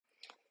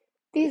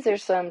These are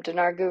some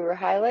Dinar Guru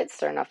highlights,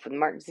 starting off with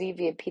Mark Z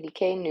via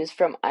PDK. News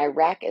from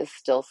Iraq is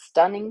still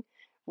stunning.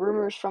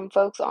 Rumors from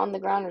folks on the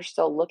ground are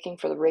still looking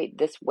for the rate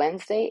this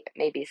Wednesday,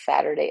 maybe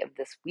Saturday of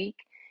this week.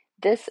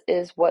 This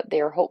is what they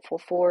are hopeful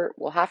for.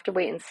 We'll have to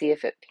wait and see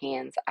if it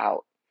pans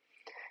out.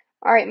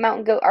 All right,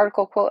 Mountain Goat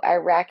article quote,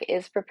 Iraq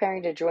is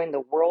preparing to join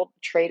the World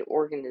Trade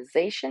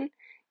Organization.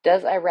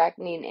 Does Iraq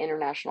need an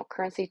international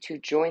currency to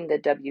join the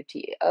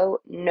WTO?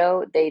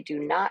 No, they do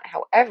not.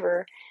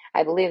 However,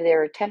 I believe they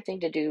are attempting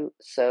to do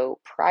so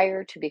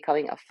prior to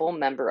becoming a full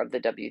member of the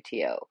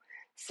WTO.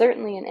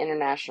 Certainly, an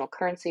international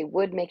currency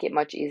would make it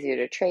much easier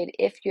to trade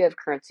if you have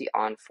currency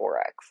on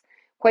Forex.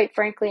 Quite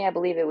frankly, I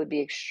believe it would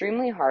be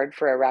extremely hard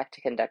for Iraq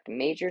to conduct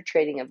major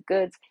trading of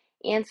goods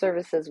and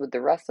services with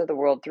the rest of the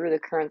world through the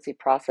currency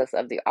process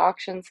of the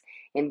auctions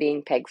and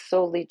being pegged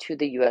solely to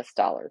the US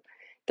dollar.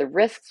 The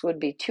risks would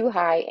be too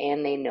high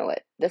and they know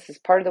it. This is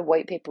part of the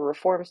white paper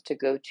reforms to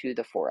go to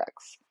the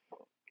Forex.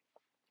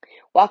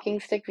 Walking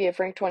stick via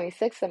Frank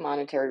 26, a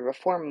monetary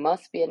reform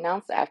must be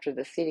announced after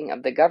the seating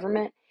of the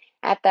government.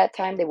 At that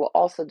time, they will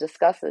also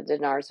discuss the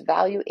dinar's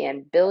value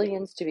and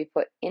billions to be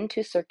put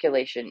into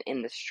circulation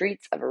in the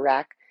streets of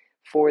Iraq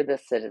for the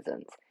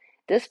citizens.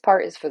 This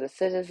part is for the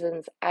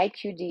citizens'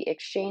 IQD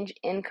exchange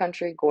in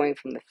country, going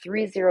from the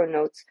 3-0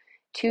 notes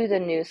to the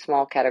new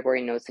small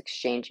category notes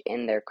exchange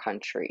in their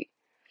country.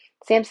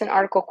 Sampson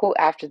article quote,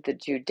 after the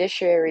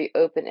judiciary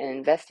opened an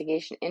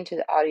investigation into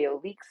the audio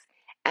leaks,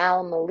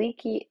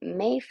 Al-Maliki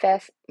may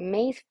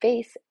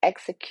face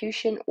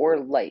execution or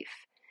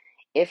life.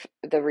 If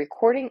the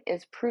recording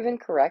is proven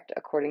correct,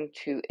 according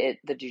to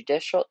the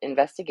judicial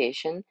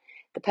investigation,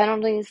 the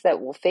penalties that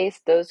will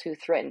face those who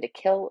threaten to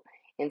kill,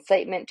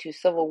 incitement to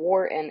civil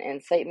war, and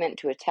incitement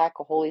to attack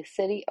a holy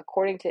city,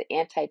 according to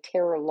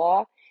anti-terror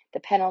law, the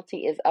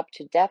penalty is up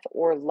to death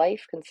or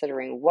life,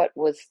 considering what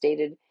was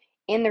stated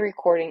in the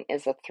recording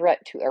is a threat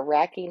to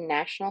Iraqi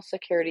national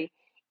security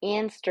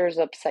and stirs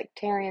up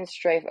sectarian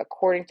strife,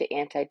 according to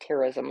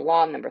anti-terrorism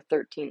law number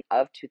 13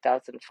 of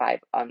 2005,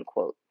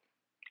 unquote.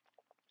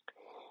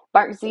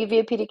 Mark Z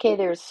via PDK,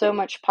 there is so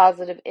much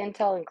positive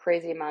intel and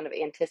crazy amount of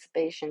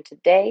anticipation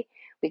today.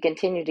 We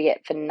continue to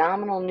get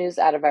phenomenal news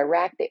out of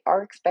Iraq. They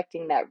are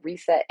expecting that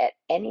reset at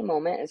any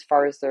moment as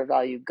far as their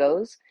value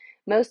goes.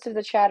 Most of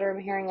the chatter I'm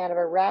hearing out of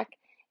Iraq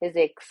is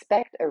they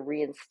expect a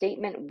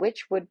reinstatement,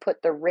 which would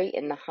put the rate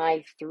in the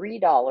high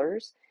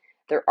 $3.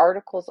 Their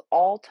articles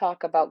all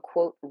talk about,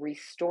 quote,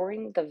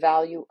 restoring the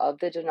value of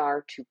the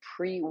dinar to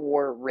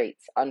pre-war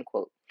rates,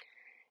 unquote.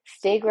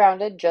 Stay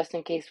grounded just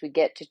in case we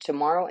get to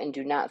tomorrow and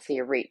do not see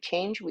a rate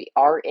change. We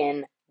are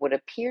in what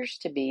appears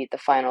to be the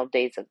final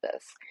days of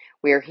this.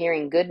 We are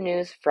hearing good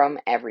news from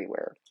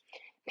everywhere.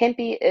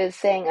 Pimpy is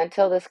saying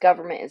until this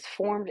government is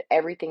formed,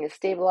 everything is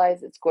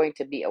stabilized. It's going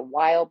to be a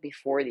while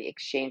before the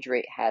exchange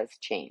rate has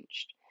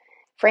changed.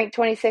 Frank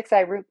 26,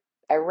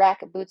 Iraq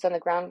boots on the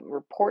ground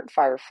report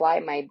Firefly.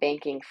 My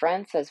banking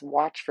friend says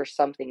watch for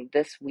something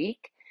this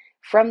week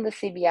from the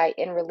CBI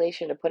in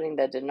relation to putting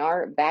the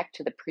dinar back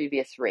to the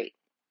previous rate.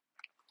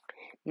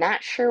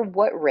 Not sure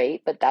what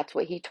rate, but that's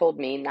what he told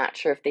me. Not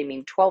sure if they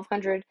mean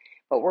 1200,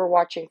 but we're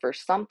watching for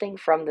something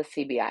from the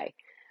CBI.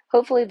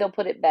 Hopefully they'll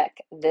put it back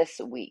this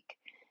week.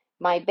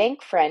 My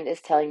bank friend is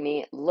telling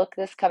me, look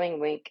this coming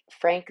week.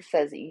 Frank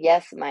says,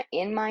 yes,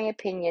 in my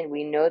opinion,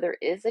 we know there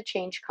is a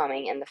change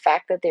coming, and the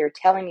fact that they're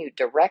telling you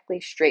directly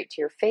straight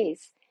to your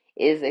face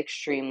is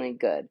extremely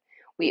good.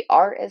 We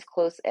are as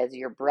close as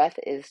your breath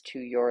is to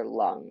your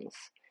lungs.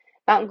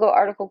 Mountain Goat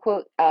article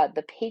quote,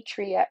 the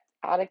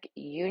Patriotic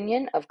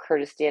Union of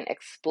Kurdistan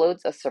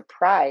explodes a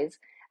surprise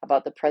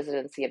about the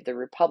presidency of the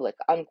Republic,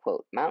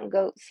 unquote. Mountain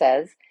Goat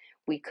says,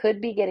 we could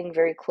be getting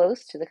very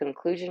close to the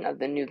conclusion of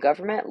the new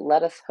government.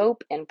 Let us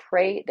hope and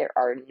pray there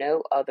are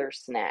no other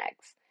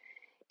snags.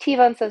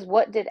 Tivon says,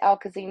 what did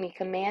Al-Kazimi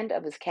command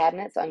of his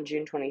cabinets on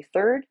June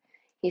 23rd?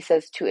 He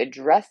says, to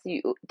address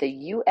the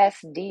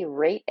USD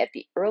rate at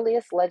the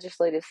earliest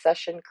legislative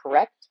session,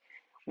 correct?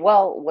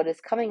 Well, what is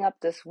coming up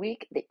this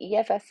week, the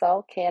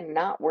EFSL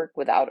cannot work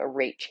without a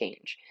rate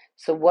change.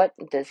 So what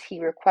does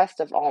he request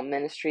of all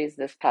ministries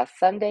this past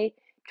Sunday?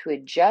 To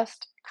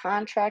adjust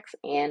contracts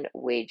and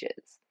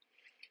wages.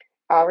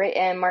 All right,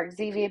 and Mark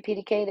Z via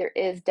PDK, there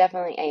is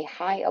definitely a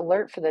high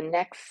alert for the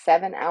next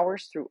 7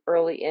 hours through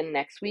early in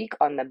next week.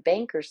 On the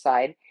banker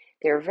side,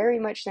 they're very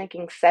much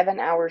thinking 7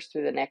 hours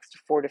through the next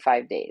 4 to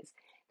 5 days.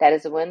 That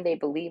is when they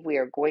believe we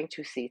are going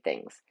to see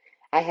things.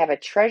 I have a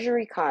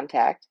treasury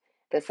contact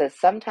that says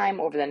sometime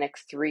over the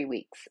next 3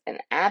 weeks. An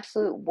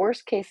absolute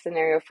worst case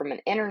scenario from an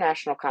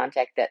international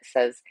contact that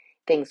says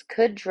things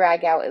could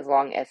drag out as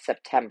long as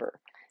September.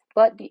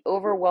 But the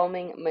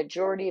overwhelming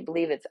majority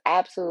believe it's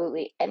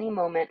absolutely any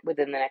moment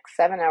within the next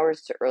 7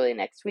 hours to early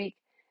next week.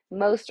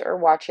 Most are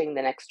watching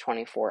the next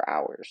 24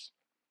 hours.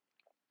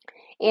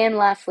 And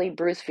lastly,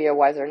 Bruce via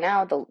Wiser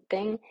Now, the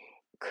thing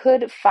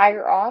could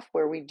fire off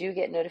where we do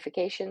get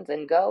notifications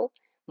and go.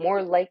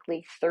 More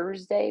likely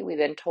Thursday. We've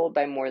been told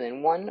by more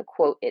than one,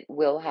 quote, it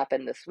will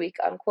happen this week,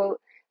 unquote.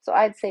 So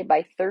I'd say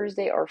by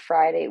Thursday or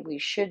Friday, we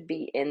should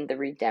be in the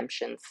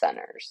redemption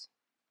centers.